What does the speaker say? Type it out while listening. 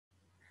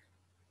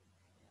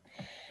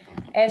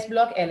S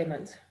block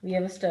elements. We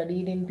have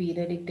studied in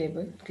periodic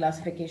table,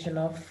 classification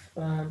of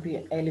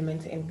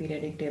elements in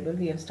periodic table.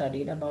 We have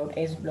studied about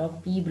S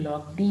block, P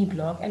block, D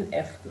block and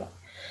F block.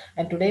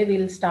 And today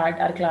we'll start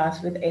our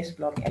class with S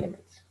block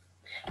elements.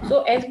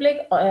 So S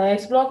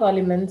block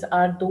elements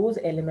are those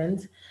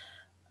elements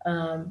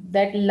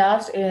that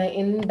last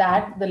in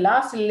that the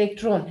last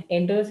electron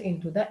enters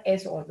into the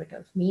s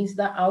orbitals, means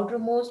the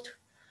outermost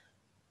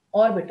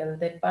orbital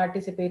that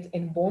participates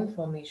in bond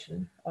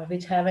formation or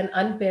which have an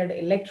unpaired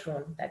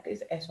electron, that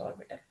is s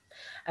orbital.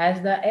 As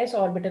the s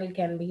orbital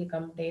can be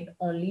contain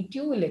only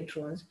two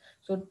electrons,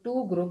 so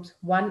two groups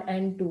 1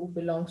 and 2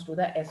 belongs to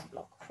the s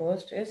block.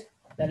 First is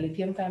the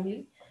lithium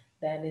family,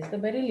 then is the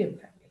beryllium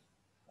family.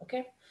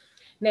 Okay.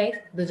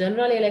 Next, the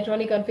general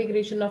electronic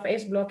configuration of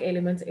S block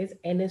elements is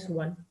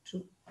NS1,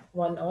 2,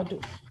 1 or 2.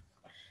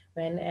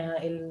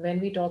 When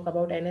we talk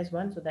about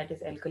NS1, so that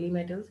is alkali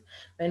metals.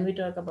 When we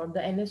talk about the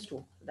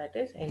NS2, that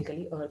is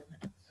alkali earth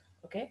metals.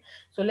 Okay,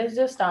 so let's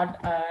just start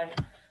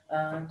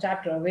our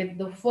chapter with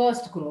the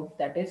first group,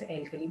 that is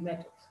alkali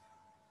metals,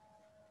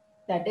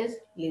 that is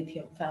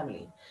lithium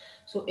family.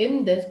 So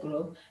in this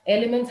group,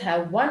 elements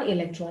have one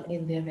electron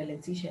in their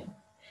valency shell.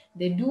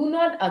 They do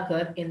not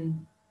occur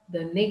in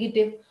the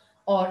negative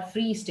or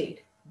free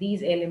state.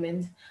 These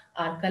elements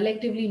are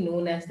collectively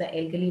known as the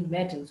alkali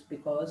metals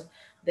because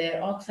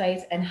their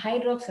oxides and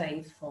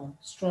hydroxides form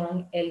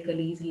strong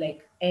alkalis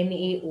like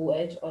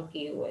NaOH or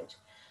KOH,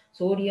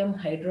 sodium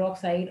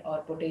hydroxide or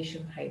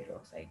potassium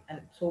hydroxide,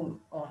 and so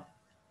on.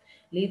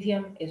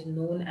 Lithium is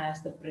known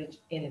as the bridge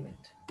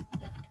element.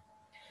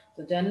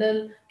 So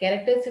general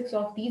characteristics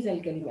of these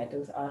alkali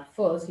metals are,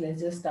 first,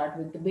 let's just start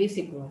with the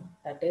basic one,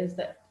 that is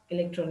the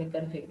electronic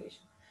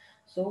configuration.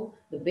 So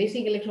the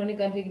basic electronic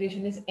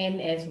configuration is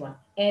NS1.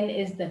 N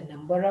is the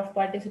number of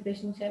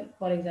participation shell.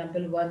 For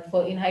example, one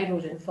for in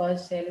hydrogen,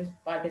 first shell is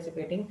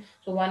participating.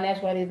 So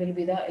 1s1 will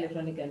be the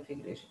electronic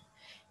configuration.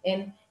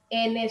 In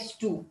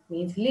NS2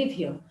 means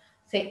lithium,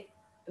 say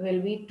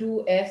will be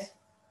 2s.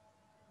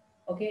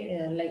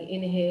 Okay, like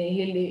in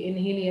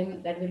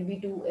helium that will be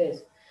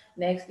 2s.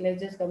 Next,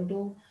 let's just come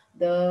to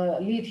the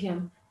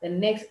lithium, the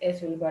next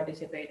s will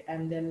participate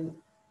and then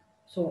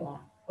so on.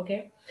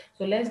 Okay,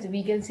 so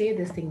we can say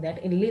this thing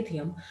that in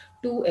lithium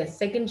 2s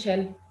second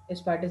shell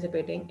is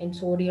participating, in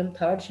sodium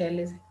third shell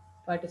is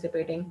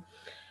participating,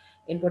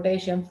 in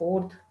potassium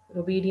fourth,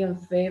 rubidium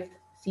fifth,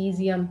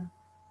 cesium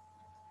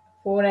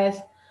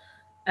 4s,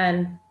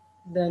 and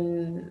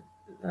then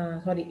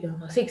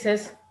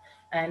 6s,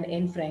 and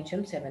in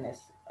francium 7s.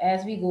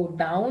 As we go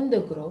down the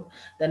group,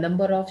 the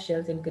number of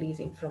shells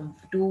increasing from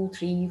 2,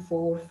 3,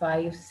 4,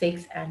 5,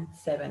 6, and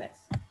 7s.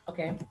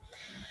 Okay.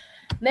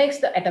 Next,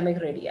 the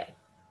atomic radii.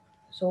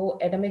 So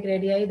atomic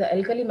radii, the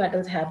alkali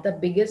metals have the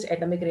biggest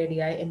atomic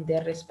radii in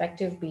their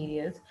respective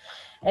periods.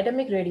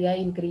 Atomic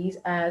radii increase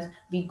as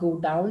we go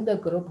down the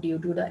group due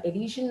to the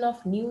addition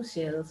of new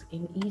shells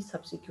in each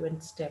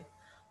subsequent step.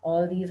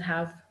 All these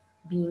have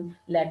been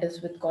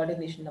lattice with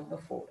coordination number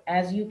 4.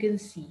 As you can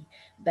see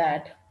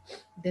that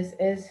this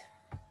is,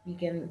 we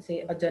can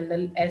say, a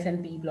general S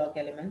and P block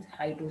elements: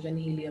 hydrogen,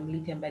 helium,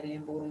 lithium,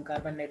 beryllium, boron,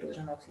 carbon,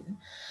 nitrogen, oxygen.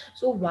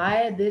 So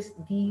why these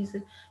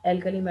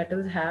alkali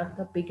metals have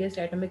the biggest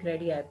atomic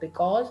radii?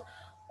 Because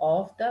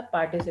of the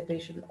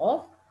participation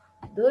of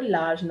the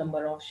large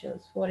number of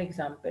shells. For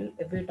example,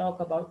 if we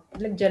talk about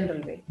like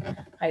general way,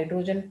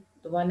 hydrogen,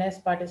 the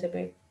 1s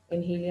participate,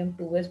 in helium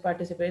 2s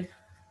participate.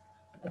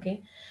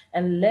 Okay,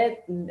 and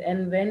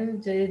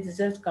when it's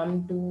just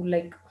come to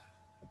like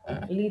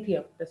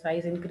lithium, the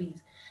size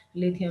increase.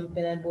 Lithium,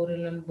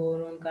 beryllium,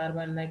 boron,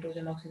 carbon,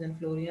 nitrogen, oxygen,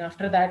 fluorine.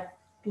 After that,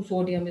 to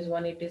sodium is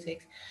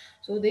 186.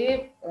 So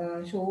they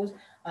shows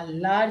a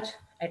large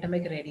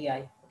atomic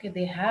radii. Okay,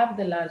 they have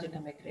the large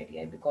atomic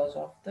radii because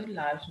of the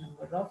large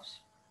number of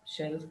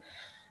shells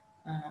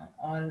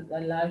or a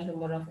large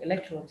number of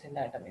electrons in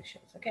the atomic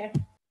shells. Okay.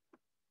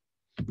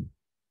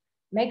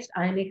 Next,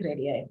 ionic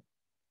radii.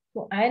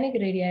 So ionic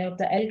radii of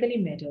the alkali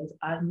metals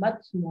are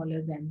much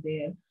smaller than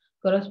their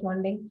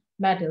corresponding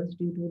metals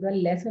due to the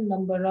lesser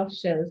number of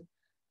shells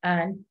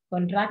and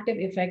contractive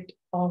effect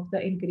of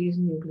the increased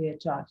nuclear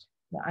charge.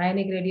 The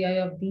ionic radii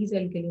of these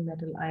alkali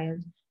metal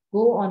ions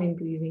go on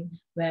increasing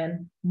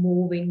when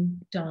moving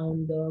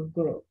down the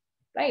group,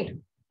 right?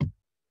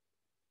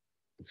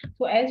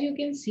 So as you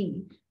can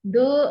see,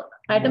 the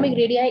atomic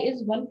radii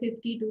is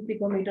 152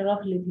 picometer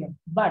of lithium,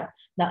 but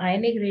the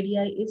ionic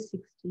radii is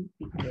 60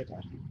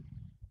 picometer.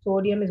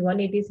 Sodium is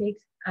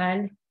 186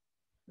 and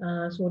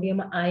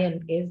sodium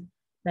ion is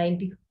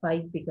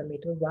 95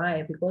 picometer.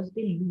 Why? Because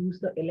they lose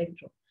the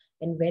electron.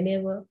 And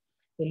whenever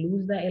they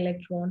lose the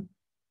electron,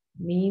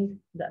 means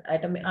the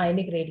atomic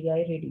ionic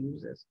radii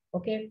reduces.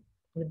 Okay.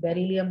 With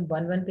beryllium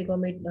 11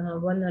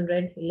 picometer,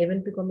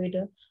 111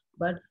 picometer,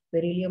 but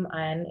beryllium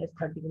ion is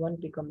 31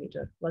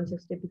 picometer,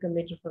 160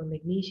 picometer for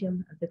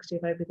magnesium, and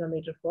 65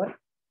 picometer for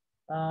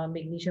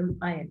magnesium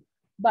ion.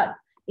 But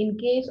in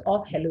case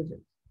of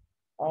halogens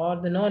or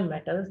the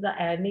non-metals, the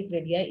ionic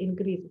radii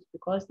increases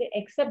because they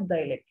accept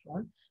the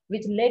electron,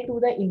 which led to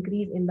the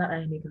increase in the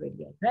ionic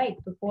radii, right?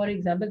 So for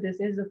example, this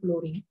is the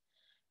fluorine.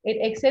 It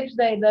accepts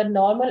the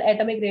normal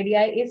atomic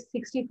radii is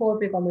 64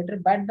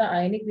 picometer, but the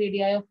ionic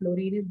radii of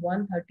fluorine is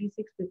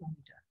 136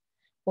 picometer.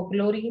 For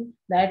chlorine,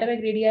 the atomic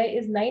radii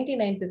is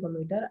 99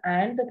 picometer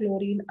and the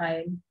chlorine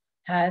ion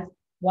has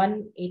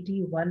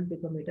 181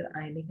 picometer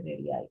ionic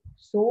radii.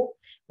 So,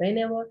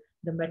 whenever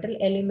the metal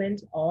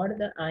elements or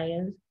the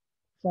ions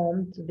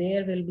formed,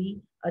 there will be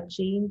a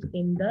change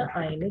in the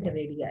ionic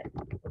radii.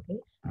 Okay,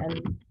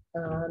 and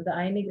the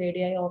ionic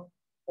radii of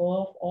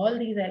all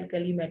these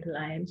alkali metal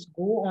ions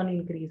go on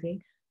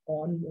increasing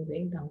on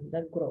moving down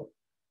the group.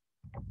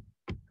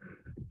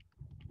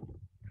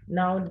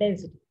 Now,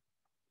 density.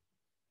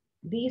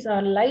 These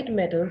are light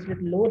metals with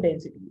low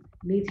density.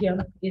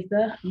 Lithium is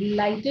the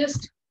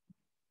lightest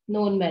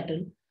known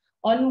metal.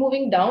 On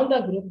moving down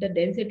the group, the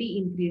density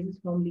increases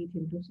from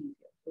lithium to cesium.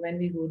 So when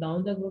we go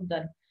down the group,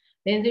 the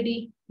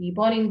density keep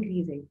on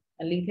increasing.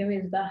 And lithium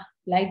is the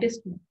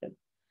lightest metal.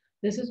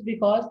 This is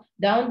because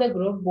down the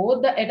group,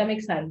 both the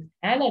atomic size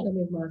and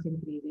atomic mass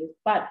increases,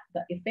 but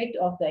the effect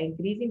of the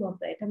increasing of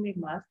the atomic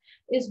mass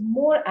is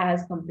more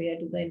as compared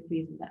to the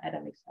increase in the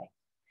atomic size.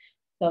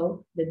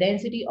 So the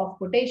density of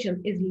potassium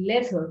is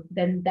lesser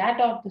than that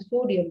of the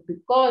sodium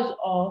because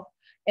of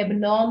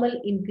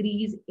abnormal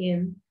increase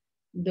in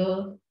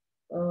the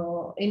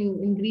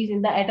increase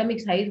in the atomic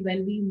size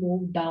when we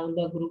move down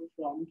the group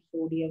from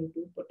sodium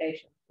to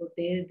potassium. So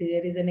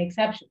there is an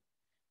exception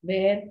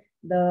where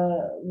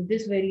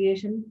this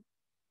variation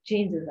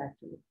changes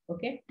actually.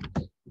 Okay,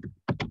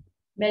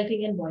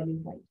 melting and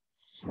boiling point.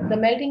 The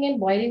melting and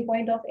boiling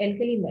point of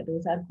alkali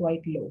metals are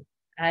quite low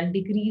and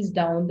decrease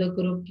down the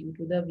group due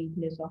to the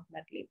weakness of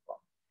metallic bond.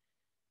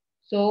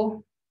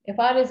 So if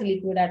R is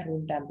liquid at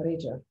room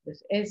temperature,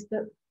 this is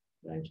the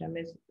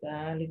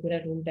liquid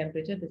at room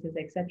temperature. This is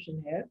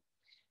exception here.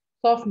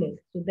 Softness.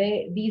 So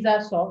these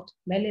are soft,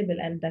 malleable,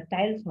 and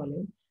ductile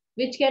solid,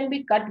 which can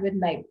be cut with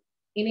knife.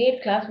 In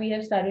 8th class, we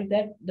have studied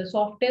that the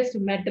softest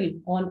metal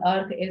on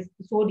earth is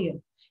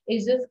sodium.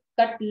 It's just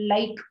cut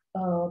like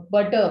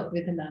butter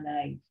with a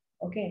knife.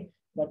 Okay,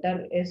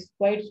 butter is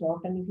quite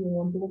soft, and if you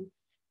want to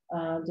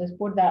just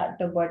put that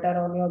butter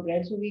on your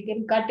bread, so we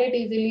can cut it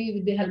easily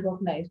with the help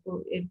of knife.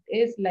 So it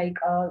is like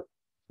a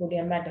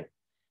sodium metal.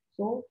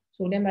 So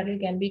sodium metal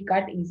can be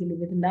cut easily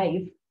with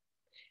knife.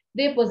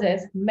 They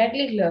possess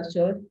metallic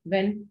luster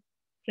when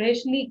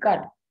freshly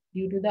cut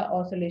due to the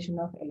oscillation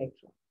of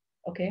electrons.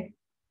 Okay.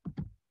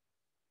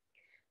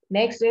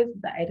 Next is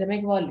the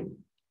atomic volume.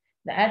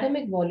 The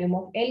atomic volume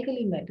of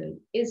alkali metal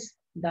is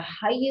the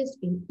highest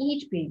in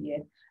each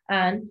period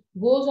and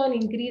goes on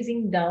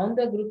increasing down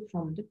the group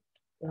from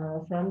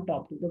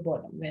top to the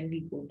bottom. When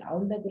we go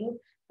down the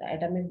group, the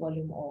atomic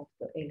volume of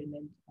the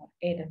elements or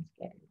atoms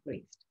get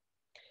increased.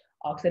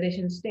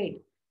 Oxidation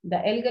state.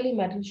 The alkali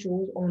metal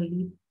shows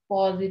only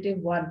positive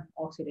one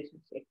oxidation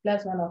state,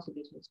 plus one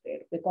oxidation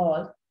state,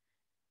 because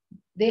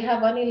they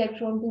have one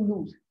electron to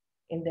lose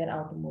in their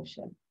outermost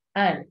shell.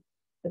 And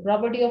the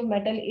property of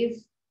metal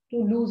is to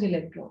lose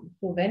electron.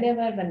 So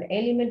whenever an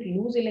element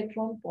lose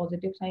electron,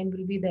 positive sign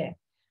will be there.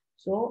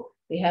 So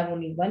they have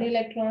only one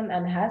electron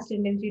and has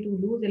tendency to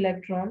lose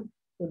electron.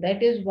 So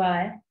that is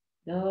why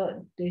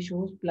they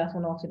shows plus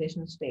one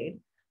oxidation state,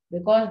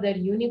 because their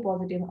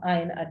unipositive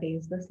ion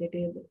attains the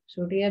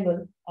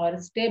suitable or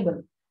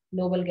stable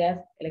noble gas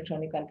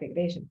electronic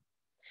configuration.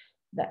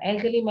 The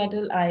alkali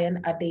metal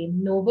ion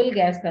attain noble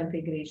gas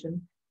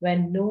configuration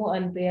when no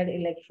unpaired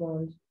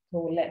electrons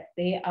so left.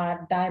 They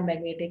are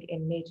diamagnetic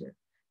in nature.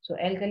 So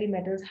alkali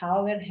metals,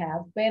 however,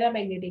 have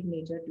paramagnetic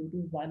nature due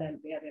to one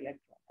unpaired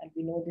electron. And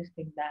we know this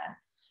thing that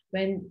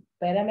when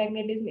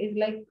paramagnetism is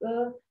like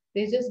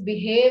they just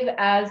behave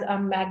as a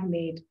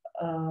magnet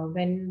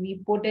when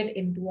we put it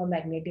into a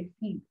magnetic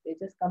field. They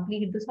just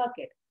complete the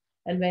circuit.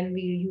 And when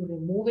you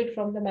remove it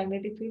from the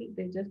magnetic field,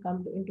 they just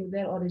come into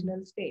their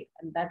original state.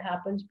 And that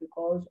happens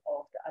because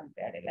of the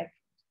unpaired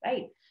electrons,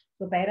 right?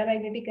 So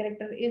paramagnetic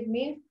character is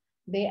means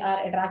they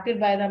are attracted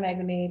by the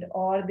magnet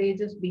or they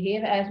just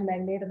behave as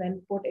magnet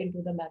when put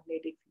into the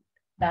magnetic field.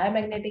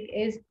 Diamagnetic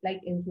is like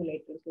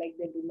insulators, like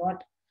they do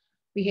not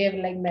behave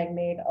like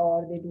magnet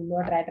or they do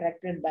not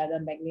attracted by the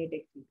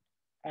magnetic field.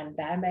 And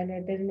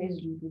diamagnetism is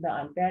due to the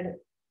unpaired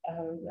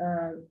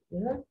you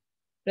know,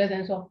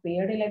 presence of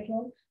paired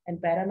electron, and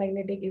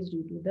paramagnetic is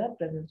due to the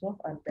presence of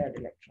unpaired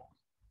electrons.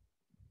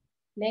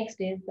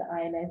 Next is the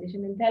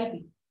ionization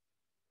enthalpy.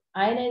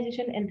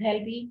 Ionization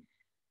enthalpy,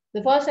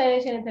 the first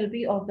ionization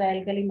enthalpy of the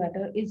alkali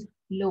metal is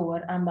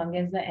lower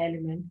amongst the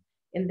elements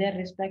in their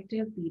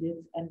respective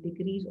periods and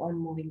decrease on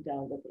moving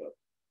down the group.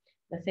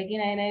 The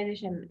second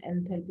ionization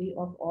enthalpy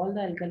of all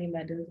the alkali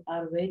metals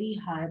are very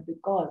high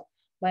because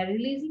by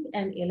releasing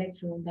an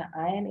electron, the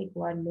ion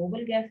acquire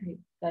noble gas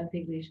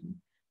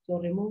configuration. So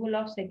removal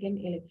of second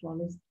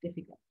electron is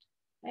difficult,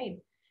 right?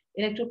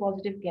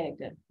 Electropositive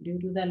character. Due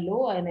to the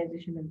low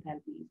ionization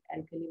enthalpies,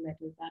 alkali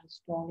metals are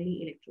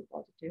strongly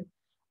electropositive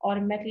or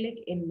metallic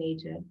in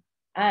nature,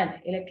 and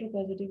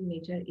electropositive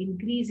nature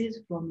increases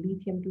from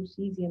lithium to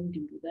cesium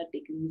due to the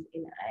decrease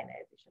in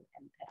ionization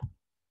enthalpy.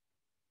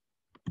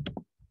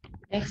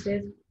 Next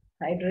is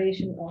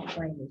Hydration of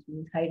fineness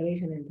means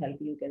hydration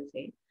enthalpy, you can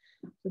say.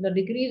 So the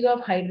degrees of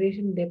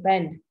hydration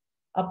depend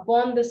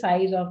upon the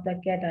size of the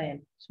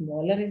cation.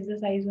 Smaller is the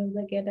size of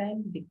the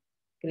cation, the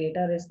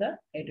greater is the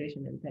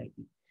hydration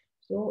enthalpy.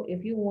 So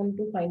if you want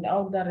to find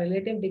out the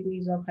relative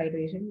degrees of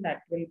hydration,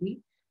 that will be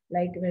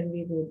like when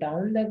we go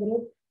down the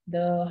group,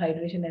 the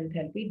hydration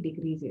enthalpy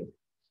decreases.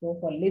 So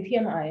for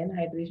lithium ion,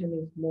 hydration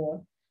is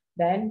more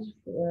than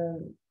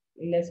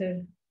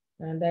lesser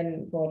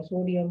than for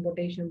sodium,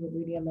 potassium,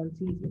 rubidium, and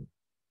cesium.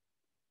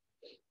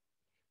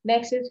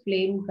 Next is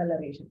flame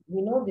coloration.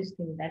 We know this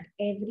thing that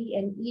every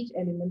and each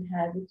element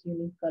has its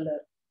unique color,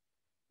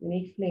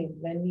 unique flame.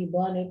 When we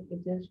burn it,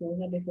 it just shows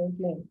a different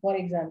flame. For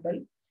example,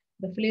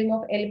 the flame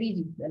of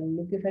LPG, the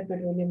liquefied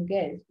petroleum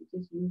gas,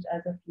 which is used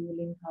as a fuel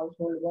in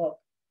household work.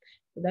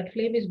 So that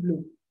flame is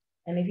blue.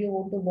 And if you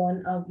want to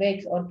burn a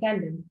wax or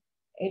candle,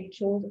 it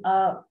shows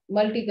a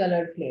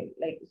multicolored flame,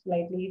 like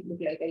slightly look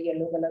like a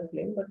yellow color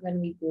flame, but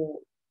when we go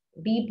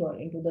deeper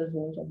into the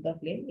zones of the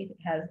flame, it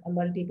has a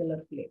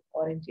multicolor flame,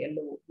 orange,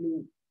 yellow,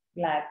 blue,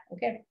 black.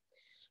 Okay.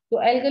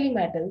 So alkali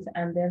metals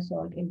and their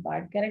salt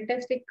impart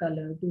characteristic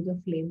color to the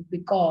flame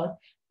because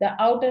the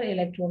outer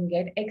electron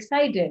get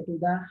excited to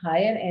the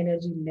higher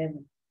energy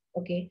level.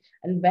 Okay,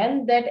 and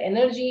when that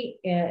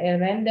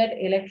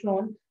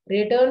electron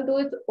return to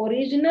its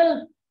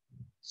original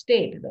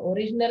state, the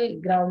original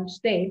ground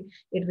state,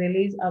 it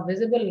releases a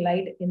visible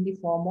light in the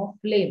form of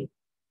flame.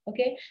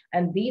 Okay,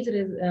 and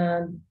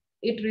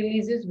it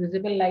releases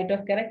visible light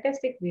of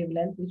characteristic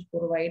wavelength which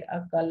provide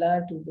a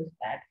color to this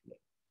that flame.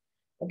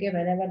 Okay,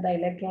 whenever the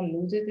electron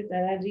loses its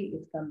energy,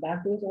 it's come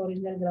back to its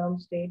original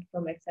ground state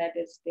from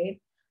excited state,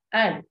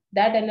 and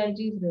that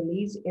energy is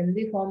released in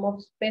the form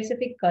of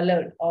specific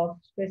color of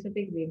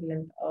specific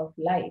wavelength of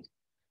light.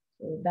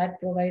 So that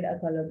provide a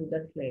color to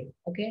that flame.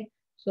 Okay,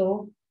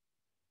 so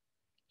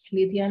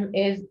lithium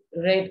is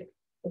red.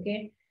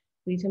 Okay,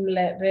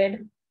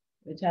 red,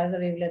 which has a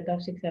wavelength of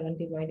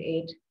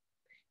 670.8.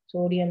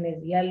 Sodium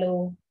is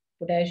yellow.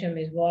 Potassium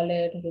is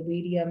violet.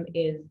 Rubidium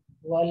is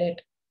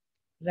violet,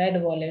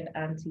 red violet,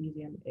 and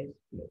cesium is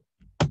blue.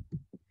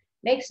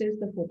 Next is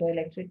the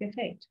photoelectric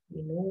effect.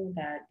 We know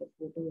that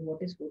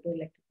what is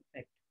photoelectric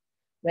effect?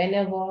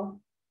 Whenever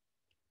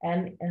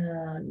an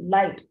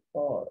light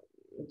or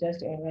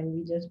just when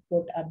we just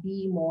put a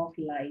beam of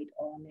light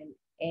on an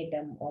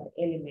atom or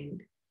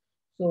element,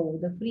 so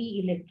the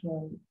free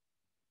electron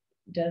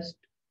just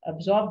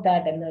absorb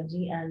that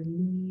energy and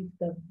leave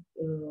the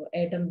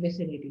atom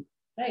vicinity,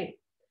 right?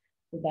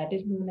 So that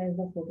is known as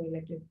the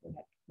photoelectric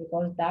effect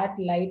because that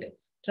light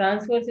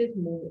transfers its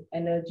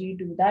energy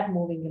to that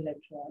moving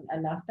electron,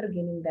 and after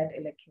gaining that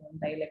electron,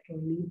 the electron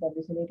leaves the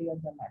vicinity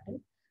of the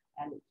metal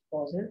and it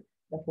causes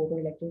the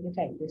photoelectric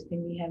effect. This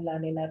thing we have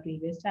learned in our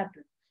previous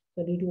chapter.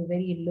 So due to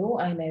very low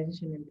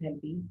ionization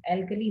enthalpy,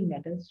 alkali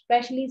metals,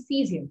 especially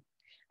cesium,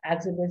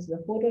 exhibits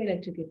the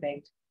photoelectric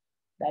effect,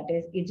 that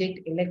is eject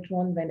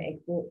electron when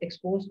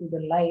exposed to the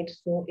light,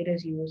 so it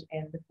is used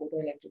in the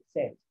photoelectric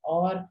cells,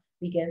 or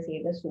we can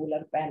say the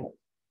solar panel.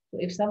 So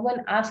if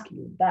someone asks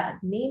you that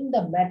name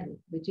the metal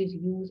which is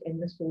used in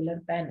the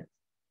solar panels,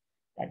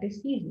 that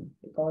is cesium,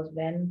 because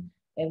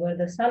whenever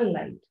the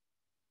sunlight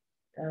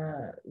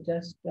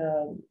just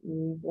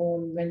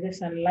when the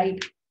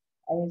sunlight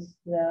is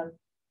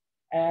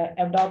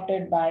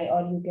adopted by,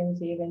 or you can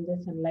say when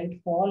the sunlight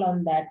fall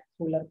on that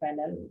solar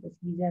panel, the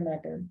cesium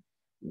atom,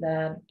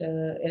 that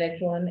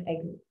electron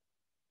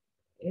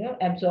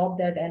absorb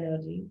that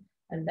energy,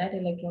 and that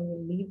electron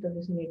will leave the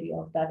vicinity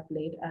of that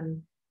plate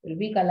and will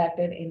be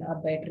collected in a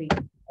battery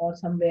or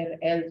somewhere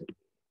else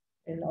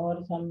in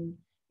or some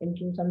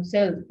into some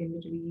cells in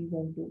which we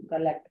want to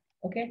collect.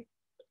 Okay,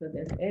 so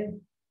this is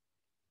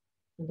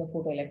the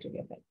photoelectric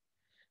effect.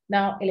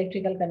 Now,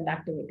 electrical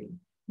conductivity.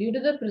 Due to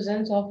the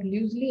presence of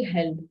loosely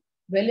held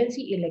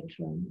valency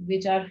electrons,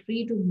 which are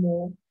free to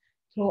move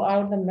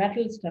throughout the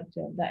metal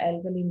structure, the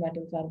alkali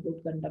metals are good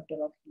conductor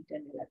of heat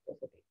and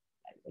electricity.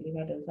 Alkali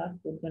metals are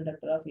good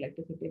conductor of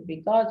electricity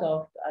because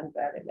of the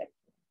unpaired electrons.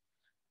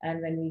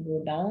 And when we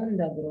go down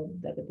the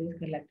group,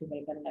 this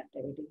electrical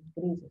conductivity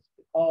increases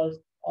because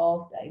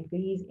of the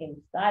increase in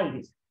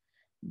size.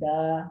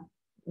 The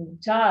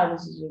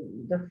charge,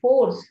 the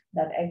force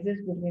that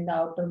exists between the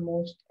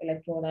outermost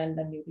electron and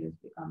the nucleus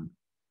become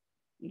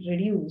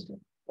reduced,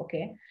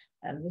 okay,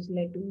 and which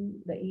led to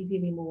the easy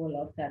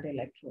removal of that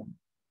electron,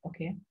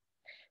 okay.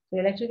 So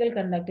electrical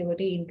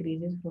conductivity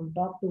increases from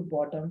top to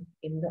bottom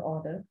in the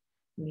order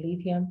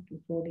lithium to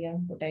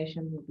sodium,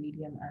 potassium,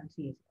 rubidium, and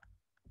cesium.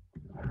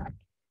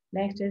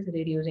 Next is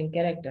reducing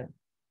character.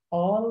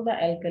 All the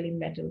alkali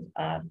metals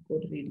are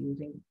good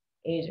reducing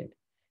agent.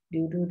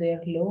 Due to their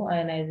low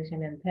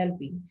ionization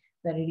enthalpy,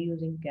 the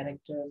reducing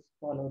characters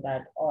follow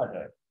that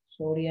order.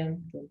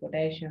 Sodium to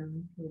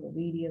potassium to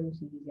rubidium,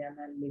 cesium,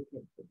 and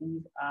lithium. So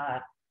these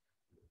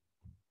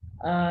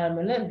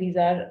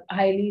are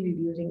highly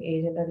reducing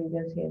agent, or you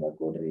can say the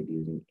good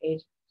reducing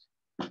agent.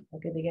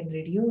 Okay, they can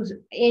reduce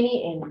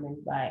any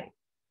element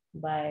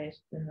by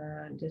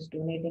just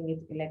donating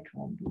its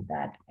electron to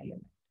that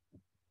element.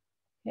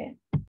 Okay.